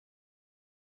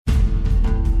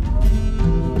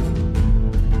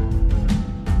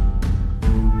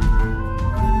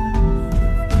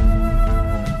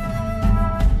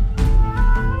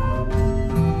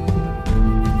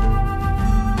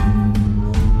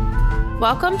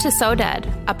Welcome to So Dead,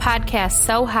 a podcast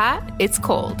so hot, it's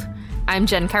cold. I'm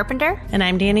Jen Carpenter. And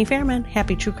I'm Danny Fairman.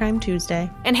 Happy True Crime Tuesday.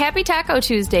 And happy Taco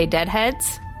Tuesday,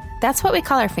 Deadheads. That's what we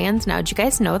call our fans now. Did you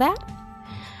guys know that?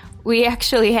 We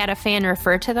actually had a fan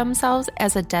refer to themselves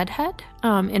as a deadhead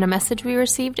in a message we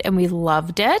received, and we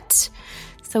loved it.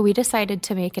 So we decided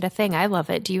to make it a thing. I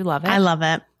love it. Do you love it? I love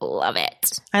it. Love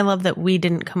it. I love that we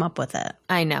didn't come up with it.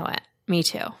 I know it. Me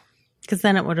too. Because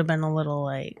then it would have been a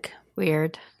little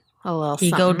weird. A little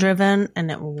ego-driven,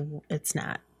 and it's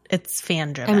not. It's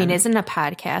fan-driven. I mean, isn't a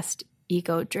podcast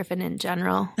ego-driven in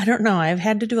general? I don't know. I've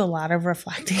had to do a lot of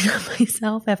reflecting on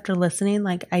myself after listening.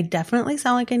 I definitely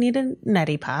sound like I need a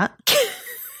neti pot.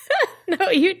 No,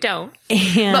 you don't.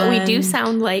 But we do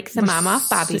sound like the mom off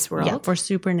Bobby's World. Yeah, we're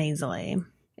super nasally.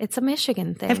 It's a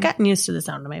Michigan thing. I've gotten used to the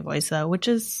sound of my voice, though, which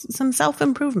is some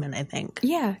self-improvement, I think.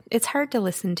 Yeah, it's hard to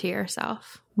listen to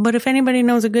yourself. But if anybody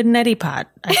knows a good neti pot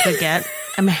I could get,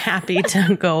 I'm happy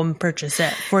to go and purchase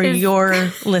it for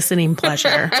your listening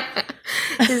pleasure.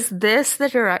 Is this the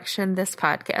direction this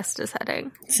podcast is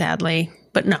heading? Sadly.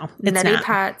 But no, it's neti not.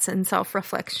 pots and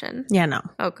self-reflection. Yeah, no.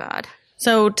 Oh, God.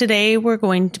 So today we're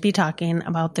going to be talking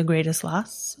about the greatest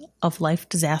loss of life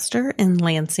disaster in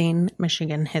Lansing,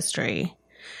 Michigan history,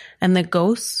 and the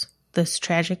ghosts this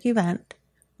tragic event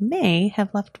may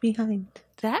have left behind.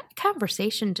 That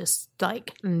conversation just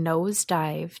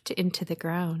nosedived into the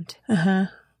ground. Uh-huh.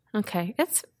 Okay.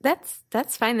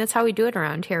 That's fine. That's how we do it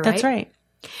around here, right? That's right.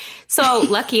 So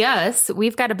lucky us,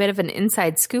 we've got a bit of an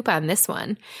inside scoop on this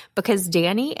one because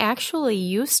Danny actually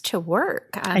used to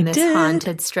work on this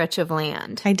haunted stretch of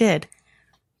land. I did.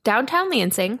 Downtown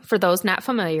Lansing, for those not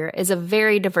familiar, is a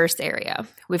very diverse area.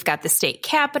 We've got the state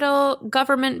capitol,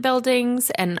 government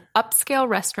buildings, and upscale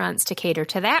restaurants to cater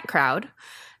to that crowd.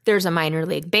 There's a minor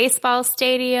league baseball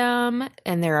stadium,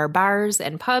 and there are bars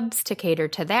and pubs to cater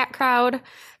to that crowd.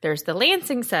 There's the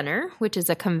Lansing Center, which is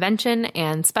a convention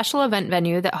and special event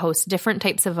venue that hosts different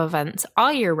types of events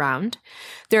all year round.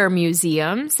 There are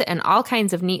museums and all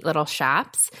kinds of neat little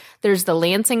shops. There's the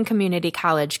Lansing Community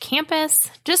College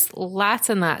campus. Just lots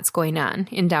and lots going on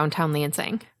in downtown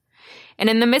Lansing.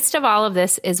 And in the midst of all of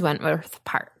this is Wentworth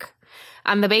Park.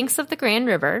 On the banks of the Grand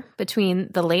River, between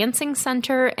the Lansing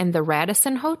Center and the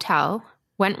Radisson Hotel,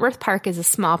 Wentworth Park is a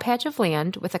small patch of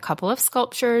land with a couple of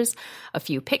sculptures, a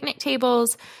few picnic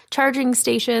tables, charging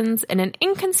stations, and an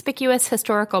inconspicuous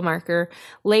historical marker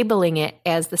labeling it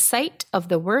as the site of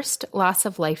the worst loss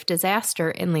of life disaster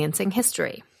in Lansing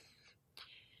history.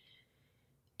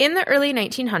 In the early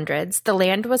 1900s, the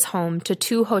land was home to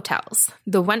two hotels,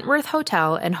 the Wentworth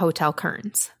Hotel and Hotel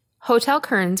Kearns. Hotel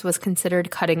Kearns was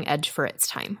considered cutting edge for its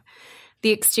time.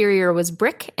 The exterior was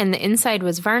brick and the inside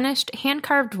was varnished,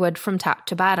 hand-carved wood from top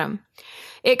to bottom.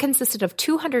 It consisted of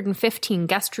 215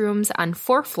 guest rooms on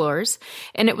 4 floors,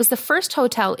 and it was the first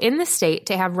hotel in the state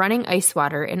to have running ice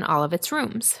water in all of its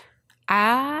rooms.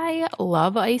 I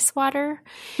love ice water,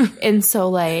 and so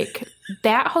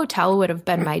that hotel would have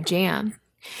been my jam.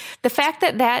 The fact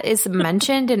that that is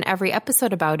mentioned in every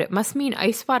episode about it must mean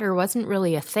ice water wasn't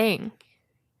really a thing.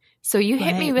 So you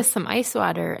hit me with some ice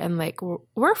water and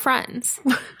we're friends.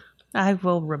 I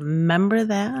will remember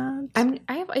that.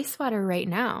 I have ice water right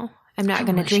now. I'm not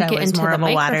going to drink it into the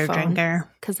microphone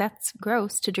because that's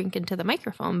gross to drink into the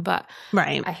microphone, but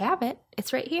right. I have it.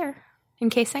 It's right here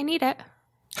in case I need it.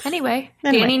 Anyway.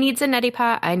 Danny needs a neti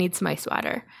pot. I need some ice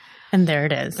water. And there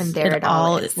it is. And there it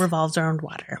all is. It revolves around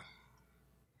water.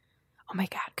 Oh my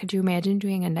God. Could you imagine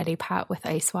doing a neti pot with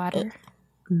ice water?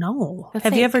 No.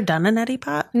 Have you ever done a neti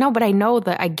pot? No, but I know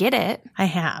that I get it. I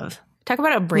have. Talk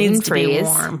about a brain Needs freeze. To be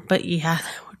warm, but yeah,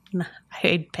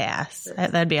 I'd pass.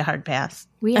 That'd be a hard pass.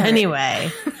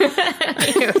 Anyway.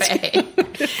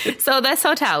 So this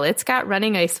hotel, it's got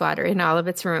running ice water in all of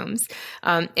its rooms.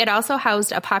 It also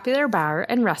housed a popular bar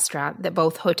and restaurant that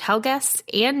both hotel guests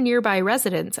and nearby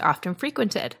residents often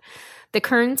frequented. The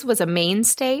Kearns was a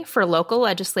mainstay for local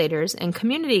legislators and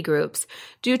community groups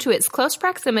due to its close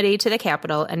proximity to the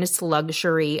Capitol and its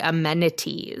luxury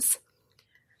amenities.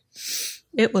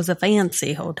 It was a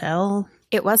fancy hotel.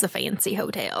 It was a fancy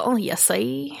hotel, yes,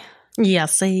 see.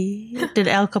 Yes, see. Did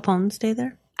Al Capone stay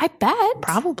there? I bet.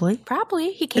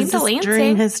 Probably. He came to Lansing.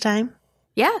 During his time?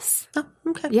 Yes. Oh,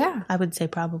 okay. Yeah. I would say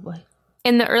probably.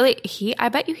 In the early, I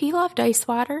bet you he loved ice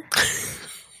water.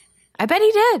 I bet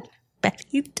he did. Bet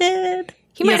he did.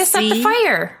 He might have set the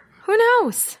fire. Who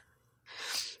knows?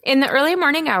 In the early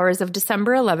morning hours of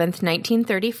December 11th,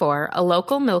 1934, a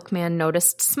local milkman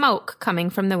noticed smoke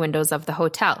coming from the windows of the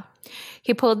hotel.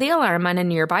 He pulled the alarm on a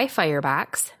nearby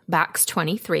firebox, Box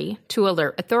 23, to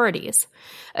alert authorities.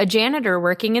 A janitor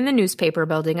working in the newspaper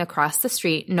building across the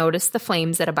street noticed the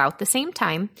flames at about the same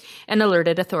time and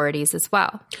alerted authorities as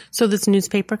well. So this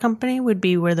newspaper company would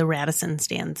be where the Radisson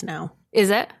stands now. Is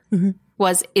it? Mm-hmm.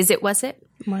 Was it?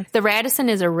 What? The Radisson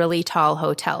is a really tall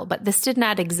hotel, but this did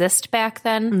not exist back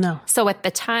then. No. So at the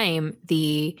time,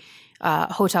 the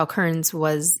Hotel Kearns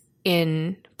was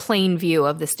in plain view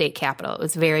of the state capitol. It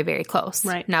was very, very close.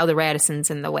 Right. Now the Radisson's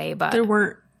in the way, but There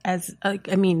weren't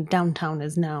downtown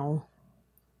is now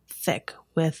thick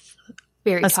with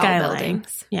very a tall skyline.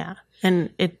 buildings. Yeah. And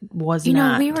it was You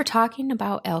not. know, we were talking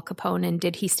about Al Capone and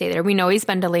did he stay there? We know he's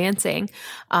been to Lansing.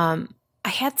 I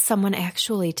had someone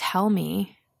actually tell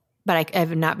me, but I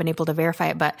have not been able to verify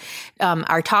it, but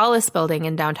our tallest building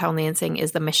in downtown Lansing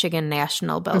is the Michigan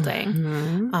National Building.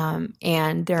 Mm-hmm.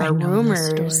 And there I are know this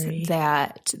rumors story.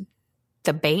 that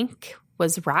the bank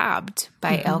was robbed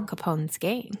by Al Capone's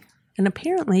gang. And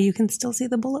apparently you can still see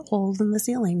the bullet holes in the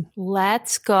ceiling.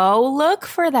 Let's go look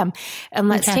for them. And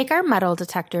let's Okay. take our metal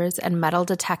detectors and metal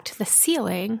detect the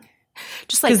ceiling.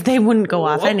 Just like Because they wouldn't go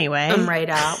off anyway. them right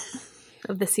out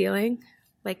of the ceiling.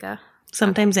 Like a,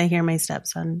 Sometimes I hear my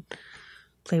stepson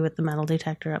play with the metal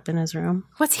detector up in his room.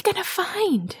 what's he going to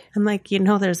find? I'm like,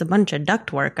 there's a bunch of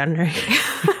ductwork under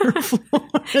your floor.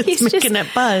 It's He's making it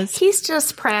buzz. He's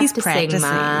just practicing,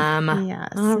 Mom.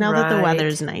 Yes. All now that the right.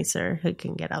 weather's nicer, he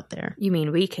can get out there. You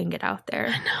mean we can get out there?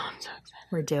 I know. I'm so excited.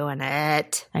 We're doing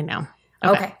it. I know.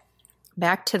 Okay.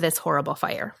 Back to this horrible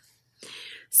fire.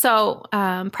 So,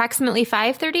 approximately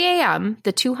 5:30 a.m.,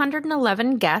 the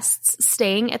 211 guests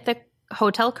staying at the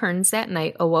Hotel Kearns that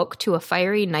night awoke to a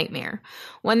fiery nightmare,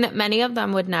 one that many of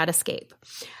them would not escape.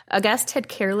 A guest had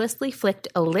carelessly flicked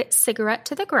a lit cigarette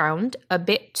to the ground a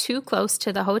bit too close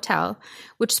to the hotel,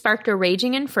 which sparked a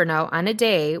raging inferno on a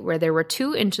day where there were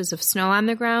 2 inches of snow on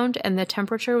the ground and the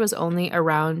temperature was only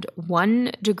around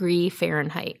 1 degree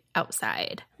Fahrenheit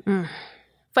outside.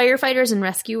 Firefighters and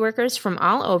rescue workers from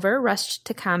all over rushed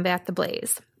to combat the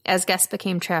blaze, as guests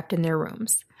became trapped in their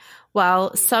rooms.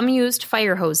 While some used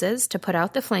fire hoses to put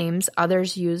out the flames,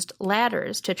 others used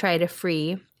ladders to try to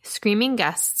free screaming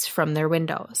guests from their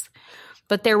windows.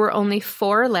 But there were only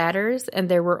 4 ladders, and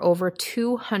there were over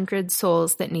 200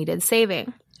 souls that needed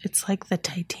saving. It's like the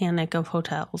Titanic of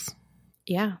hotels.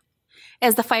 Yeah.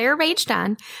 As the fire raged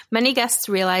on, many guests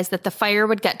realized that the fire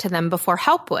would get to them before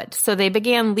help would, so they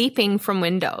began leaping from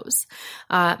windows.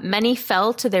 Many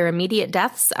fell to their immediate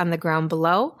deaths on the ground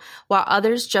below, while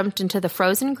others jumped into the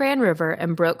frozen Grand River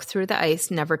and broke through the ice,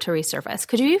 never to resurface.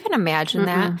 Could you even imagine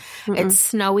that? It's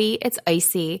snowy, it's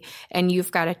icy, and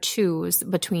you've got to choose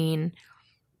between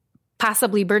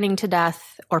possibly burning to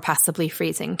death or possibly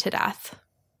freezing to death.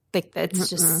 Like, it's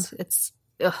just, it's...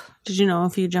 Ugh. Did you know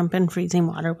if you jump in freezing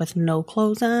water with no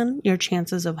clothes on, your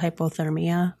chances of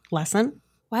hypothermia lessen?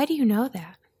 Why do you know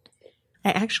that?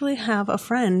 I actually have a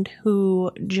friend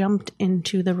who jumped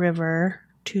into the river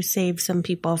to save some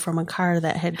people from a car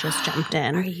that had just jumped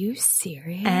in. Are you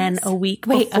serious? And a week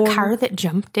Wait, before... a car that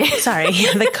jumped in? Sorry,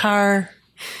 the car...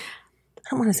 I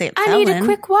don't want to say it I fell need in. a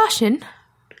quick washing.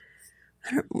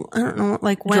 I don't know,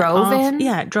 like went Drove off. in?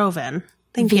 Yeah, drove in.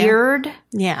 Thank you. Veered?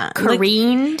 Yeah. Like,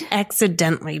 Careened?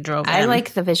 accidentally drove in. I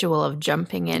like the visual of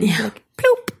jumping in. Yeah. Like,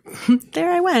 bloop. There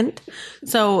I went.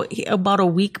 So about a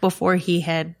week before he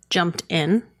had jumped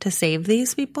in to save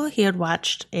these people, he had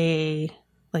watched a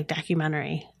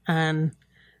documentary on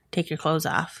Take Your Clothes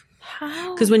Off.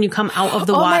 How? Because when you come out of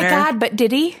the Oh water, my God, but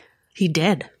did he? he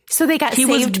did. So they got He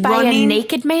was saved by a running-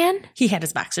 naked man? He had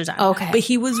his boxers on. Okay. But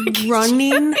he was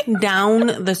running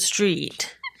down the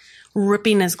street,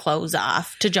 ripping his clothes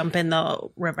off to jump in the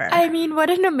river. I mean, what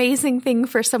an amazing thing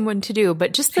for someone to do.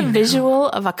 But just the visual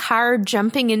of a car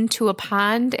jumping into a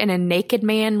pond and a naked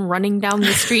man running down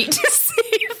the street to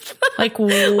save them. Like,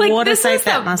 what a this sight is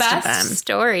that the must have best been.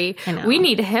 story. I know. We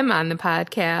need him on the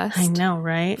podcast. I know,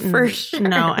 right? For sure.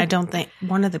 No, I don't think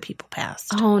one of the people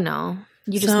passed. Oh, no.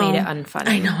 You just So, made it unfunny.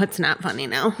 I know it's not funny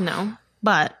now. No.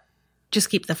 But just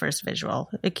keep the first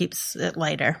visual. It keeps it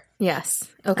lighter. Yes.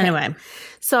 Okay. Anyway.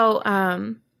 So,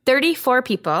 34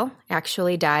 people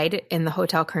actually died in the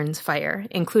Hotel Kearns fire,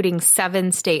 including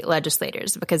 7 state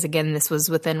legislators, because again, this was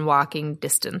within walking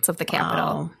distance of the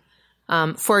Capitol.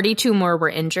 42 more were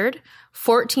injured.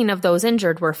 14 of those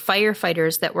injured were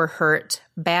firefighters that were hurt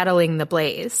battling the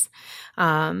blaze.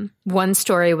 One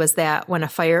story was that when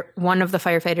one of the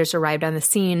firefighters arrived on the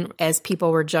scene as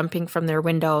people were jumping from their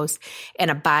windows and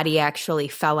a body actually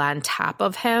fell on top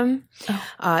of him.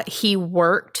 He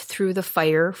worked through the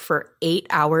fire for 8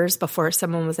 hours before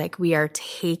someone was like, "We are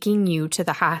taking you to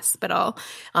the hospital."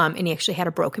 And he actually had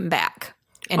a broken back.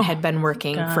 and had been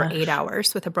working for 8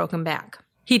 hours with a broken back.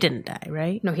 He didn't die,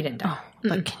 right? No, he didn't die. Oh,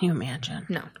 but can you imagine?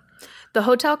 No. The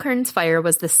Hotel Kearns fire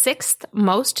was the 6th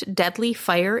most deadly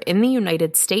fire in the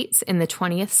United States in the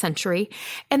 20th century.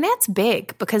 And that's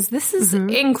big because this is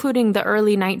including the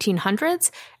early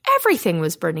 1900s. Everything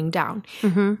was burning down.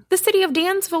 The city of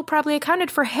Dansville probably accounted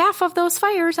for half of those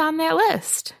fires on that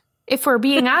list, if we're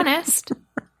being honest.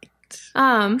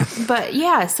 But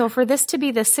yeah, so for this to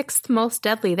be the 6th most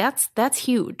deadly, that's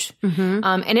huge.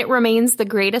 And it remains the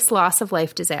greatest loss of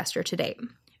life disaster to date.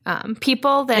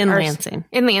 People that in are Lansing.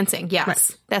 In Lansing,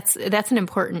 yes. Right. That's an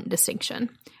important distinction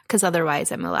because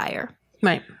otherwise I'm a liar.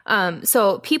 Right.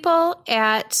 So people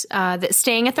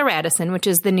staying at the Radisson, which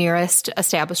is the nearest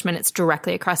establishment, it's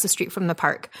directly across the street from the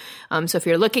park. So if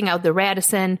you're looking out the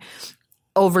Radisson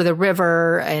over the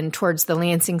river and towards the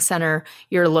Lansing Center,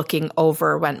 you're looking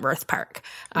over Wentworth Park.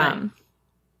 Right.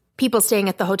 People staying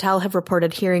at the hotel have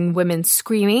reported hearing women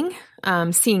screaming,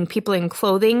 seeing people in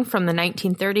clothing from the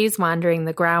 1930s wandering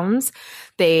the grounds.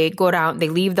 They go down, they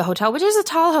leave the hotel, which is a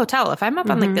tall hotel. If I'm up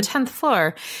on like the 10th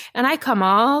floor and I come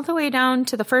all the way down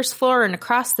to the first floor and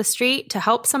across the street to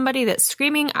help somebody that's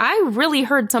screaming, I really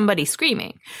heard somebody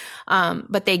screaming.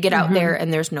 But they get out there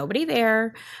and there's nobody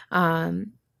there.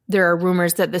 There are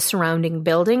rumors that the surrounding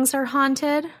buildings are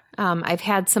haunted. I've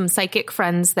had some psychic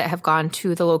friends that have gone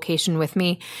to the location with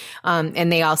me,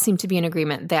 and they all seem to be in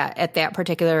agreement that at that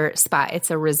particular spot,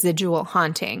 it's a residual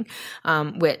haunting,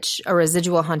 which a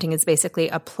residual haunting is basically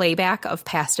a playback of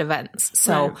past events.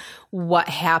 So what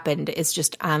happened is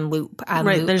just on loop.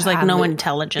 Right. There's like no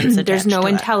intelligence. There's no to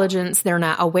intelligence. They're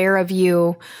not aware of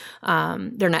you.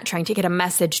 They're not trying to get a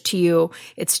message to you.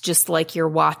 It's just like you're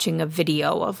watching a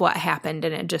video of what happened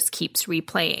and it just keeps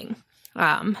replaying.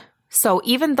 So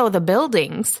even though the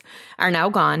buildings are now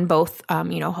gone, both,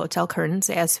 Hotel Kearns,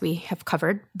 as we have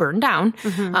covered, burned down,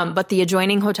 but the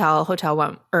adjoining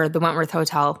the Wentworth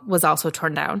Hotel was also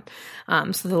torn down.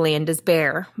 So the land is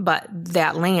bare, but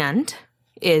that land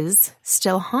is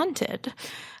still haunted,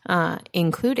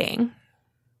 including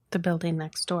the building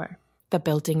next door. The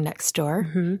building next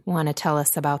door. Want to tell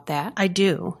us about that? I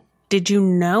do. Did you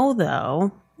know,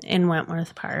 though, in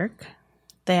Wentworth Park,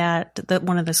 that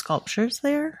one of the sculptures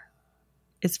there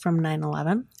is from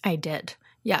 9/11? I did.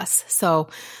 Yes. So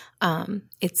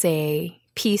it's a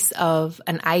piece of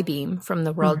an I-beam from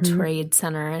the World Trade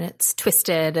Center, and it's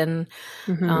twisted, and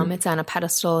it's on a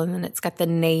pedestal, and then it's got the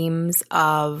names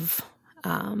of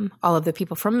all of the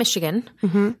people from Michigan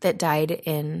that died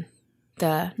in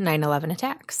the 9/11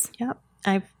 attacks. Yep.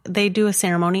 They do a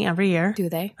ceremony every year. Do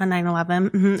they? On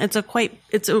 9/11.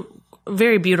 It's a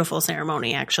very beautiful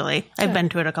ceremony, actually. Good. I've been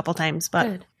to it a couple times, but.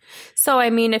 Good. So,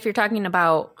 I mean, if you're talking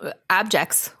about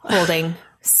objects holding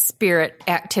spirit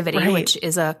activity, which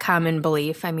is a common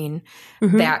belief, I mean,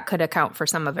 that could account for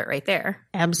some of it right there.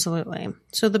 Absolutely.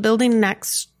 So the building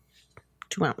next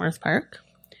to Wentworth Park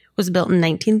was built in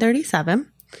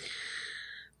 1937.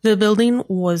 The building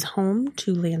was home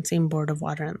to Lansing Board of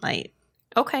Water and Light.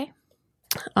 Okay.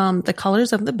 The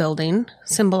colors of the building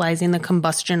symbolizing the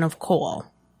combustion of coal.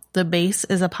 The base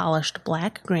is a polished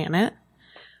black granite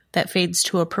that fades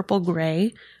to a purple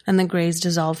gray, and the grays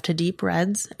dissolve to deep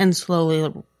reds and slowly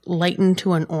lighten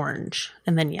to an orange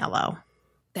and then yellow.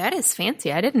 That is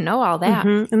fancy. I didn't know all that.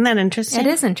 Isn't that interesting? It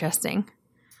is interesting.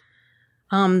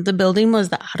 The building was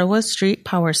the Ottawa Street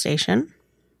Power Station.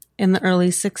 In the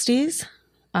early 60s,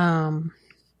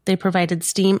 they provided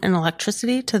steam and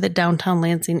electricity to the downtown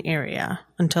Lansing area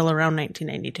until around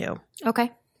 1992.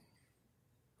 Okay.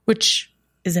 Which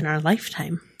is in our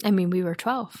lifetime. I mean, we were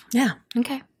 12. Yeah.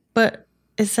 Okay. But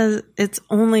it says it's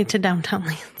only to downtown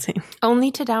Lansing.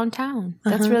 Only to downtown.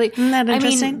 That's really... Isn't that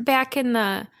interesting? I mean, back in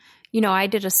the... I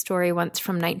did a story once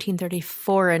from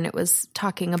 1934, and it was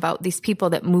talking about these people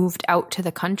that moved out to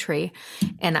the country,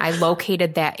 and I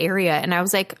located that area, and I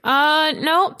was like,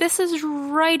 no, this is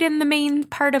right in the main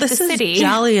part of the city. This is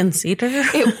Jolly and Cedar?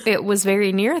 It was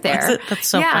very near there. That's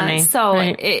so funny. So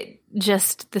right.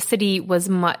 The city was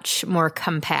much more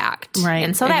compact. Right.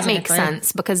 And so that makes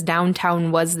sense because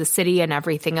downtown was the city and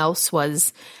everything else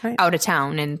was out of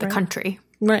town in the country.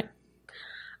 Right.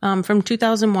 From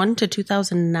 2001 to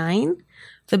 2009,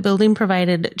 the building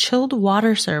provided chilled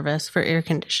water service for air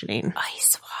conditioning.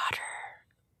 Ice water.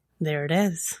 There it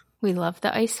is. We love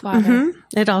the ice water.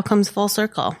 It all comes full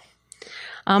circle.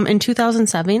 In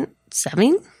 2007,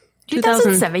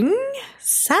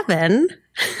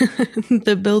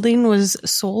 the building was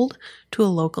sold to a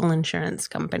local insurance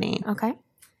company. Okay.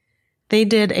 They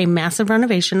did a massive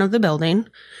renovation of the building.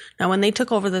 Now, when they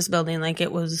took over this building,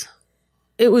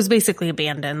 it it was basically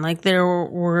abandoned. Like there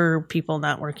were people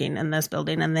not working in this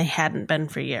building and they hadn't been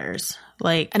for years.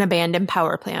 Like an abandoned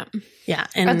power plant. Yeah.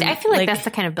 And I feel like that's the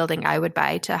kind of building I would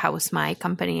buy to house my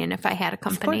company. And if I had a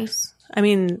company, of course. I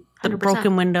mean, the 100%.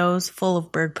 broken windows full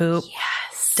of bird poop,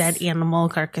 yes, dead animal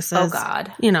carcasses. Oh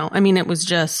God. You know, I mean, it was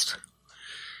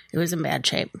in bad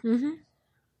shape.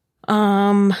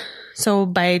 Mm-hmm. So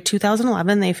by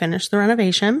 2011, they finished the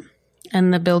renovation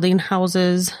and the building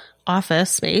houses office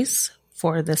space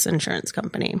for this insurance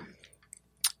company.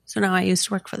 So now I used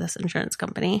to work for this insurance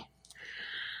company.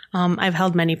 I've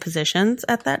held many positions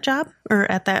at that job or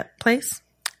at that place.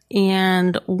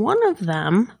 And one of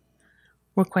them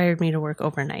required me to work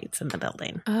overnights in the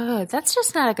building. Oh, that's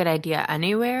just not a good idea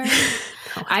anywhere.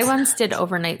 No, I once did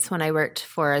overnights when I worked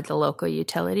for the local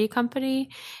utility company,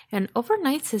 and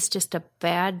overnights is just a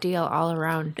bad deal all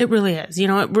around. It really is. You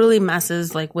know, it really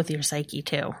messes like with your psyche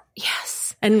too.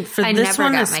 Yes. And for I this never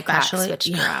one got my clock especially,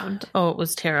 switched around. Oh, it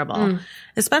was terrible.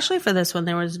 Especially for this one,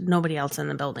 there was nobody else in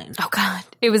the building. Oh God.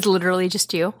 It was literally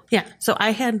just you? Yeah. So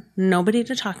I had nobody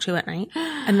to talk to at night,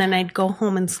 and then I'd go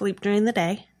home and sleep during the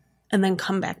day. And then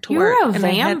come back to work. You're a and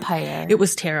vampire. It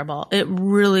was terrible. It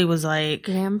really was like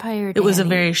vampire. It was a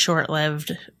Danny. very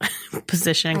short-lived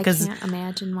position I because can't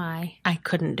imagine why. I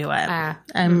couldn't do it.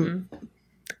 I'm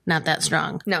not that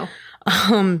strong. No.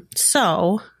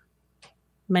 So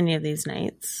many of these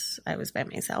nights I was by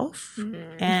myself,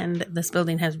 and this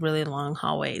building has really long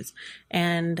hallways,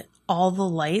 and all the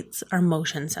lights are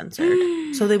motion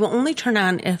censored, so they will only turn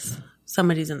on if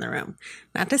somebody's in the room.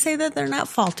 Not to say that they're not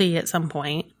faulty at some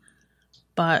point,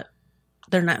 but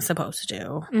they're not supposed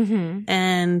to.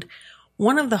 And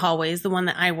one of the hallways, the one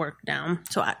that I worked down,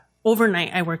 so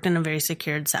overnight I worked in a very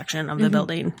secured section of the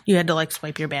building. You had to like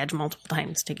swipe your badge multiple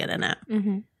times to get in it.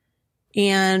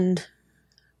 And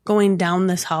going down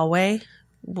this hallway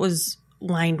was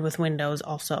lined with windows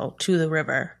also to the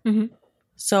river.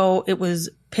 So it was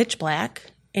pitch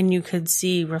black. And you could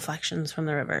see reflections from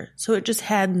the river. So it just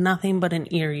had nothing but an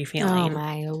eerie feeling. Oh,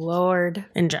 my Lord.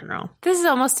 In general. This is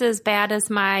almost as bad as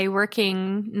my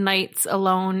working nights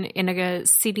alone in a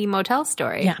seedy motel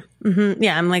story. Yeah.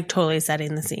 Yeah, I'm like totally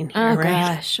setting the scene here, Oh,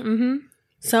 right? gosh.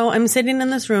 So I'm sitting in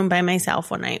this room by myself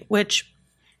one night, which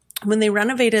when they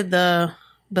renovated the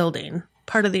building,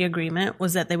 part of the agreement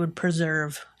was that they would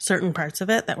preserve certain parts of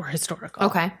it that were historical.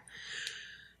 Okay.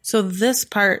 So this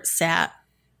part sat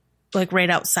like right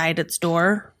outside its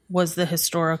door was the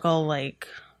historical, like,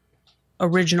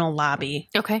 original lobby.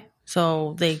 Okay.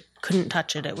 So they couldn't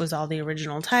touch it. It was all the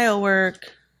original tile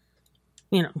work,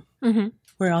 you know,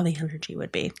 where all the energy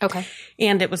would be. Okay.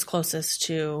 And it was closest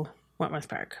to Wentworth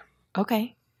Park.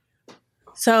 Okay.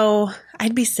 So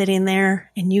I'd be sitting there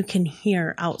and you can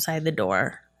hear outside the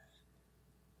door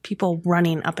people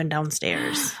running up and down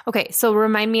stairs. Okay. So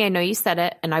remind me, I know you said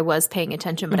it and I was paying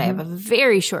attention, but I have a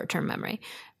very short-term memory.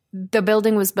 The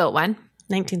building was built when?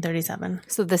 1937.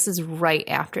 So this is right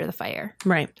after the fire.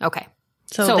 Right. Okay.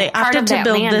 So they part opted of to that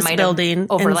build land this might have building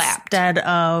overlapped. instead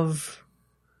of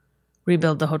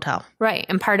rebuild the hotel. Right.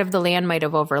 And part of the land might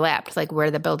have overlapped. Like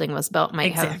where the building was built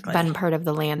might Exactly. have been part of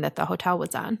the land that the hotel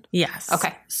was on. Yes.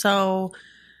 Okay. So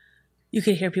you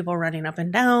could hear people running up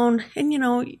and down. And, you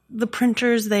know, the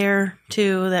printer's there,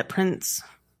 too, that prints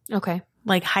Okay.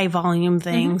 like high volume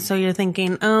things. So you're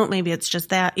thinking, oh, maybe it's just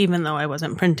that, even though I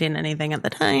wasn't printing anything at the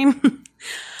time.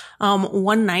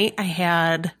 One night I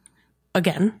had,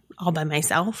 again, all by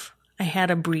myself, I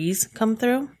had a breeze come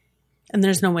through. And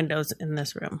there's no windows in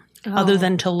this room other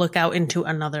than to look out into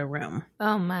another room.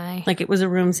 Oh, my. Like it was a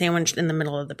room sandwiched in the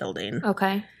middle of the building.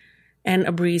 Okay. And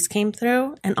a breeze came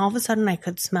through, and all of a sudden I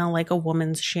could smell like a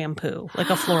woman's shampoo, like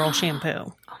a floral shampoo.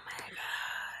 Oh, my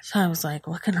God. So I was like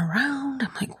looking around.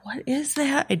 I'm like, what is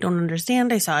that? I don't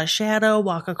understand. I saw a shadow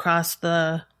walk across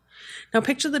the... Now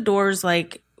picture the doors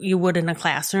like you would in a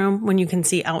classroom when you can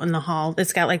see out in the hall.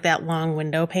 It's got like that long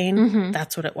window pane.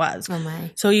 That's what it was. Oh,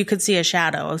 my. So you could see a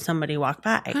shadow of somebody walk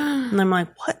by. And I'm like,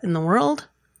 what in the world?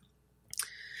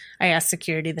 I asked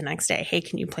security the next day, hey,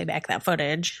 can you play back that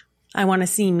footage? I want to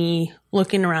see me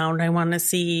looking around. I want to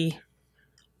see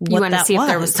what You want to that see was. if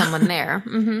there was someone there.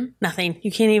 Nothing.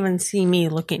 You can't even see me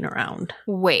looking around.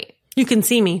 Wait. You can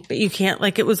see me, but you can't.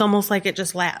 Like, it was almost like it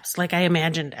just lapsed. Like, I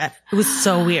imagined it. It was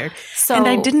so weird. So and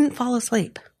I didn't fall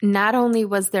asleep. Not only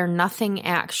was there nothing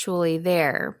actually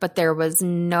there, but there was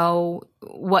no,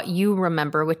 what you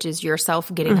remember, which is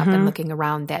yourself getting up and looking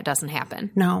around. That doesn't happen.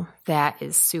 No. That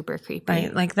is super creepy.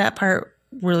 Right. Like, that part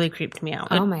really creeped me out.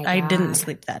 Oh, my I didn't God.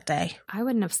 sleep that day. I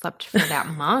wouldn't have slept for that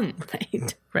month.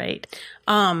 Right.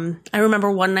 I remember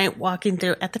one night walking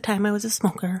through, at the time I was a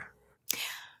smoker.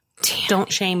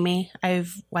 Don't shame me.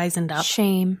 I've wisened up.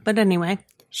 Shame. But anyway.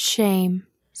 Shame.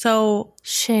 So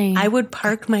Shame. I would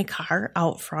park my car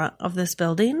out front of this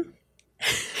building.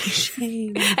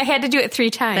 Shame. I had to do it 3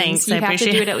 times. Thanks, You I have to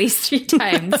appreciate do it at least 3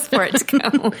 times for it to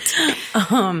count.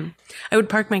 I would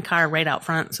park my car right out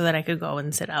front so that I could go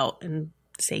and sit out and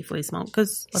safely smoke.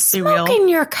 Because let's be real. Smoke in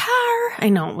your car. I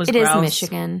know it was It gross. is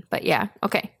Michigan, but yeah.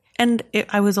 Okay. And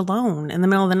I was alone in the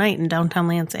middle of the night in downtown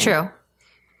Lansing. True.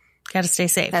 Got to stay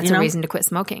safe. That's a reason to quit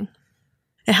smoking.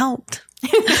 It helped.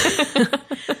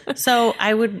 So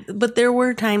but there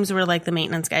were times where like the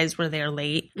maintenance guys were there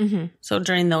late. Mm-hmm. So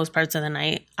during those parts of the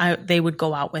night, they would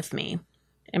go out with me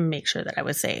and make sure that I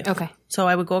was safe. Okay. So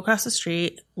I would go across the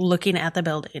street looking at the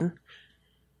building.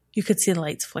 You could see the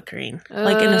lights flickering,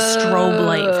 like in a strobe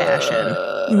light fashion.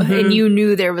 Mm-hmm. And you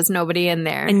knew there was nobody in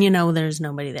there. And there's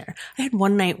nobody there. I had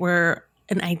one night where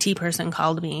an IT person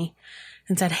called me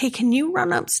and said, hey, can you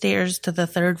run upstairs to the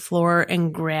 3rd floor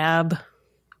and he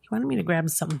wanted me to grab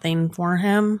something for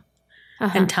him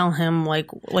and tell him like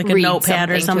a Read notepad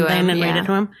or something him, and read it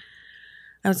to him.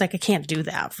 I was like, I can't do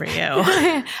that for you.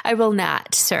 I will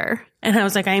not, sir. And I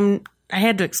was like, I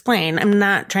had to explain, I'm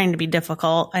not trying to be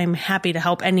difficult. I'm happy to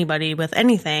help anybody with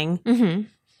anything,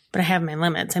 but I have my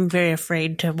limits. I'm very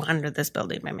afraid to wander this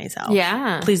building by myself.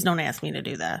 Yeah. Please don't ask me to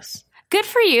do this. Good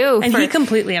for you. And he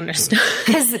completely understood.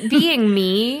 Because being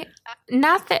me,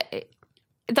 not that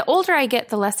the older I get,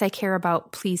 the less I care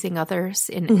about pleasing others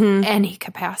in any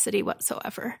capacity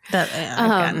whatsoever. I've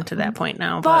gotten to that point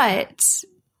now. But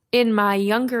in my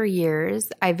younger years,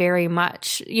 I very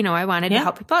much, I wanted to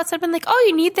help people out. So I've been like, oh,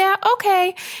 you need that?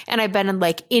 Okay. And I've been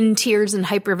in tears and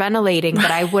hyperventilating,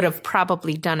 but I would have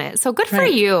probably done it. So good for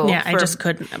you. Yeah, I just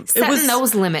couldn't. Setting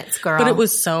those limits, girl. But it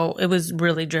was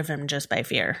really driven just by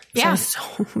fear. Yeah. So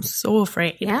I was so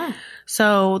afraid. Yeah.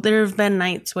 So there have been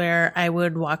nights where I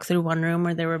would walk through one room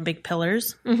where there were big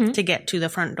pillars to get to the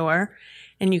front door.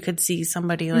 And you could see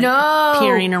somebody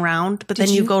peering around, but then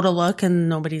you go to look and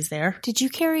nobody's there. Did you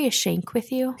carry a shank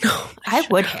with you? No. I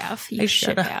would have. You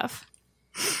should have.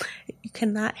 You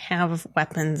cannot have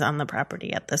weapons on the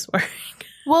property at this work.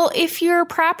 Well, if your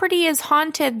property is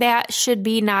haunted, that should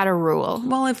be not a rule.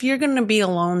 Well, if you're going to be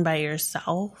alone by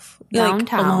yourself,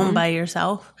 downtown, alone by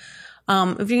yourself,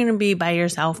 if you're going to be by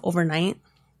yourself overnight,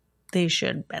 they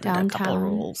should bend a couple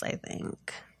rules, I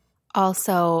think.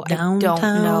 Also, downtown. I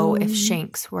don't know if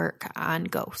shanks work on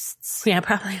ghosts. Yeah,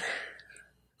 probably.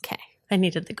 Okay. I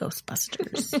needed the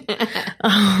Ghostbusters.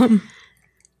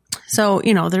 So,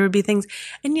 there would be things.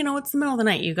 And, it's the middle of the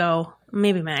night. You go,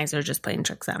 maybe my eyes are just playing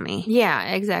tricks on me.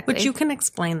 Yeah, exactly. But you can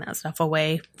explain that stuff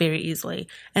away very easily.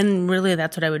 And really,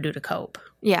 that's what I would do to cope.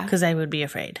 Yeah. Because I would be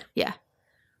afraid. Yeah.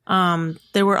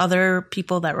 There were other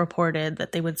people that reported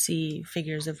that they would see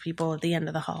figures of people at the end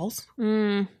of the halls.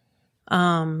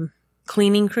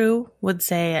 Cleaning crew would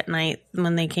say at night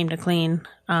when they came to clean,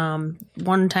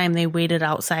 one time they waited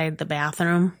outside the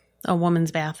bathroom, a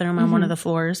woman's bathroom on one of the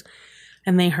floors,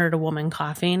 and they heard a woman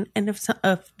coughing. And if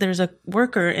there's a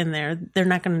worker in there, they're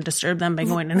not going to disturb them by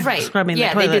going in and scrubbing the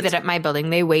toilets. Yeah, they do that at my building.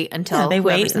 They wait until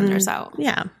whoever's in there's out.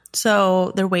 Yeah.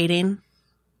 So they're waiting.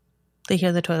 They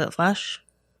hear the toilet flush.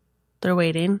 They're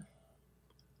waiting.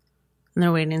 And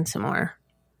they're waiting some more.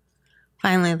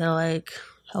 Finally, they're like,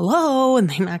 hello, and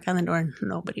they knock on the door and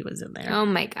nobody was in there. Oh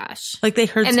my gosh. They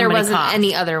heard and somebody there wasn't cough.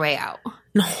 any other way out.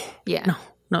 No. Yeah.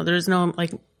 No, there's no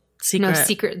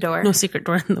secret door. No secret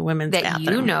door in the women's that bathroom.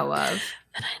 You know of.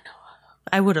 That I know of.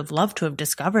 I would have loved to have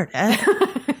discovered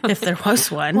it if there was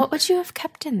one. What would you have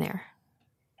kept in there?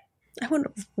 I would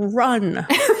have run.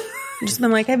 Just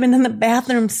been like, I've been in the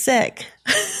bathroom sick.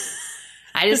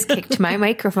 I just kicked my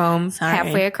microphone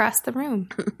halfway across the room.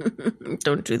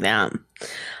 Don't do that.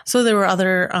 So there were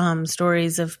other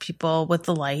stories of people with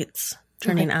the lights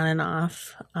turning on and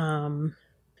off.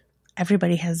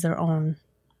 Everybody has their own.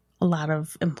 A lot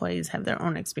of employees have their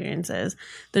own experiences.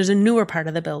 There's a newer part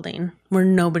of the building where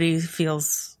nobody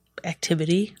feels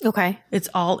activity. Okay. It's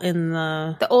all in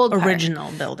the old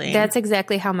original building. That's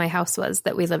exactly how my house was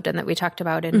that we lived in, that we talked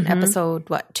about in episode,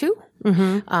 2?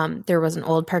 There was an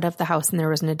old part of the house and there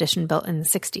was an addition built in the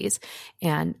 60s.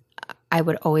 And I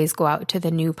would always go out to the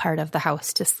new part of the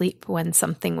house to sleep when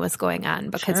something was going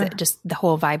on because it just, the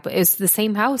whole vibe, it was the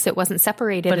same house. It wasn't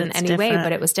separated in any way,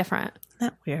 but it was different. Isn't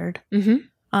that weird?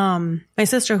 My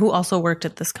sister, who also worked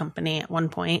at this company at one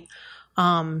point,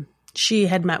 she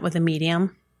had met with a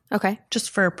medium. Okay.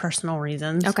 Just for personal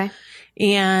reasons. Okay.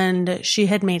 And she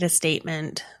had made a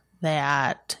statement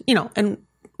that, and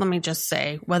let me just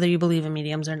say, whether you believe in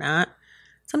mediums or not,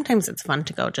 sometimes it's fun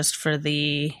to go just for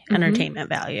the entertainment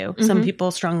value. Some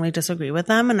people strongly disagree with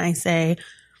them. And I say,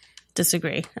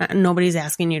 disagree. Nobody's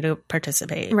asking you to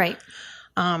participate. Right.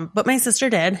 But my sister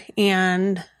did.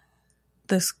 And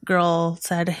this girl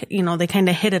said, you know, they kind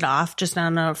of hit it off just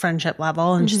on a friendship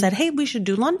level. And she said, hey, we should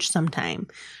do lunch sometime.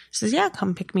 She says, yeah,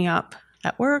 come pick me up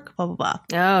at work, blah, blah, blah.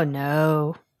 Oh,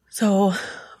 no. So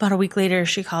about a week later,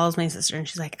 she calls my sister and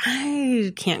she's like,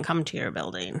 I can't come to your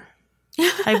building.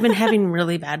 I've been having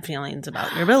really bad feelings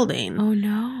about your building. Oh,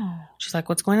 no. She's like,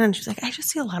 what's going on? She's like, I just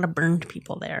see a lot of burned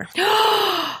people there.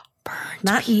 Burned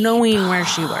Not people. knowing where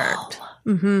she worked.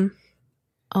 Mm-hmm.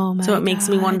 Oh, my So it makes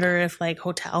me God. wonder if, like,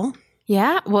 hotel.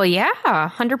 Yeah. Well, yeah.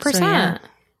 100%. So, yeah.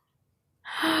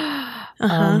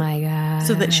 Oh, my God.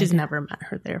 So that she's never met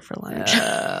her there for lunch.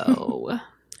 Oh.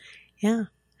 Yeah.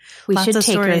 We Lots should of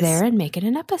take her stories. there and make it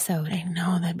an episode. I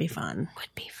know. That'd be fun.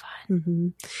 Would be fun. Mm-hmm.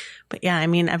 But yeah, I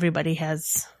mean, everybody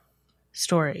has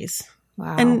stories.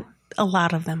 Wow. And a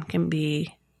lot of them can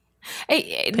be.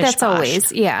 That's posh.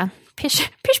 always, yeah. Pish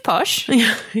posh.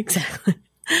 Yeah, exactly.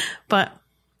 But,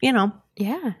 you know,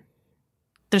 Yeah.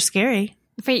 they're scary.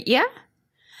 But yeah.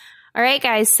 All right,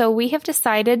 guys. So we have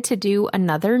decided to do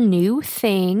another new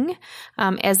thing.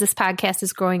 As this podcast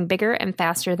is growing bigger and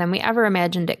faster than we ever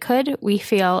imagined it could, we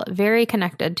feel very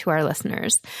connected to our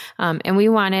listeners. And we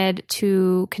wanted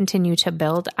to continue to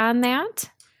build on that.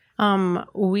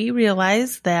 We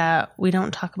realize that we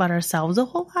don't talk about ourselves a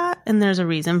whole lot, and there's a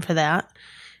reason for that.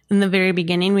 In the very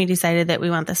beginning, we decided that we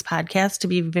want this podcast to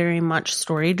be very much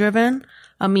story-driven,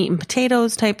 a meat and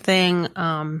potatoes type thing.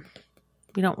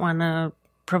 We don't want to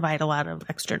provide a lot of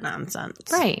extra nonsense.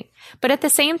 Right. But at the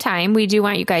same time, we do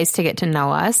want you guys to get to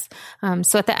know us.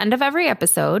 So at the end of every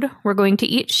episode, we're going to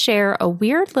each share a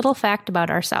weird little fact about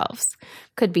ourselves.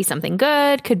 Could be something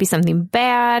good, could be something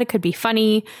bad, could be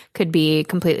funny, could be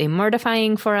completely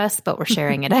mortifying for us, but we're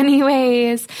sharing it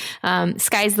anyways.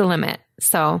 Sky's the limit.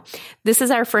 So this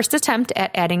is our first attempt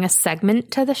at adding a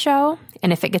segment to the show.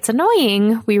 And if it gets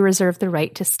annoying, we reserve the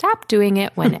right to stop doing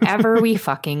it whenever we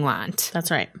fucking want.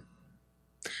 That's right.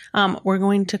 We're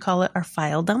going to call it our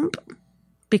file dump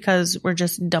because we're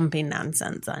just dumping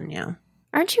nonsense on you.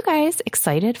 Aren't you guys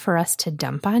excited for us to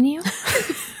dump on you?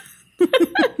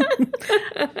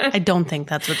 I don't think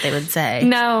that's what they would say.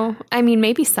 No. I mean,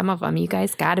 maybe some of them. You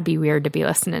guys got to be weird to be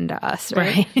listening to us,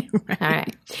 right? Right. All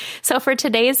right. So for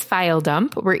today's file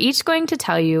dump, we're each going to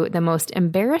tell you the most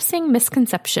embarrassing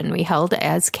misconception we held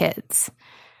as kids.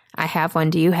 I have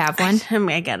one. Do you have one?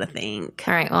 I gotta think.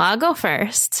 All right. Well, I'll go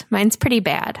first. Mine's pretty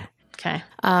bad. Okay.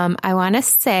 I want to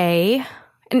say,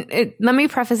 and let me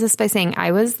preface this by saying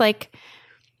I was like,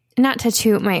 not to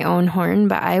toot my own horn,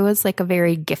 but I was like a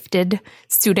very gifted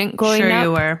student growing up. Sure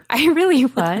you were. I really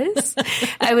was.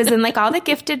 I was in like all the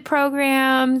gifted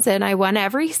programs and I won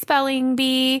every spelling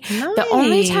bee. Nice. The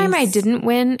only time I didn't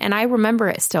win, and I remember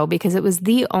it still because it was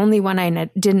the only one I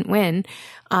didn't win,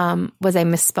 was I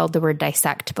misspelled the word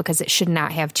dissect because it should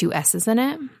not have two S's in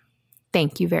it.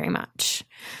 Thank you very much.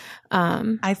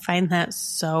 I find that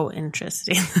so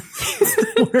interesting.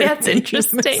 That's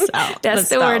interesting. That's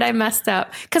the word I messed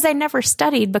up. Because I never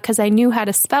studied because I knew how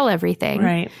to spell everything.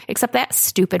 Right. Except that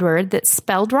stupid word that's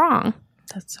spelled wrong.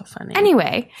 That's so funny.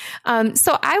 Anyway,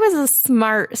 so I was a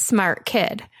smart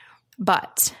kid.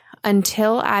 But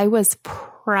until I was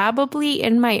probably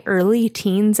in my early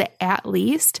teens at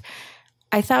least,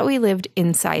 I thought we lived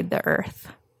inside the earth.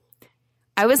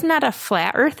 I was not a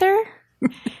flat earther.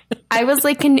 I was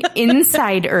like an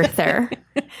inside earther.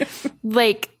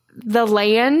 Like the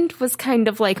land was kind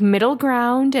of like middle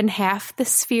ground and half the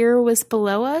sphere was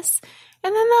below us.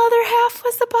 And then the other half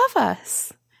was above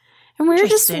us. And we were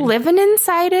just living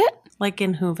inside it. Like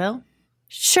in Whoville?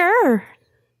 Sure.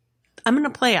 I'm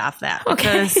going to play off that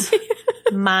because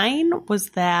mine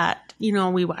was that, you know,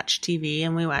 we watch TV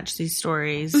and we watch these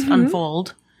stories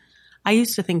unfold. I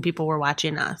used to think people were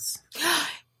watching us.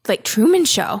 Like Truman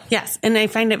Show. Yes. And I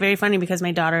find it very funny because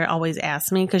my daughter always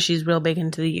asks me because she's real big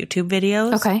into the YouTube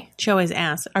videos. Okay. She always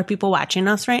asks, are people watching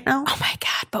us right now? Oh my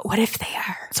God. But what if they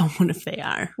are? So what if they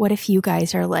are? What if you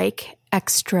guys are like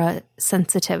extra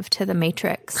sensitive to the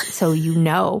Matrix? So you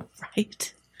know.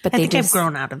 Right. But I they think just, I've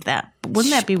grown out of that.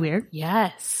 Wouldn't that be weird?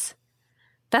 Yes.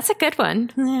 That's a good one.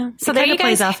 Yeah. So it there kinda you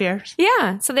guys plays off yours.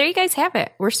 Yeah. So there you guys have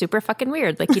it. We're super fucking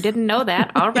weird. Like you didn't know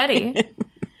that already.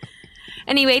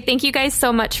 Anyway, thank you guys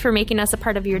so much for making us a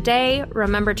part of your day.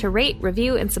 Remember to rate,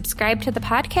 review, and subscribe to the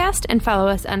podcast and follow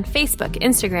us on Facebook,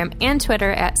 Instagram, and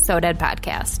Twitter at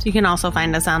SoDeadPodcast. You can also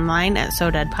find us online at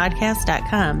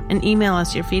sodeadpodcast.com and email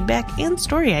us your feedback and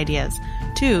story ideas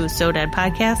to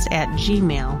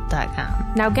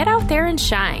sodeadpodcast@gmail.com. Now get out there and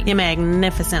shine. You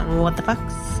magnificent what the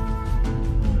fucks.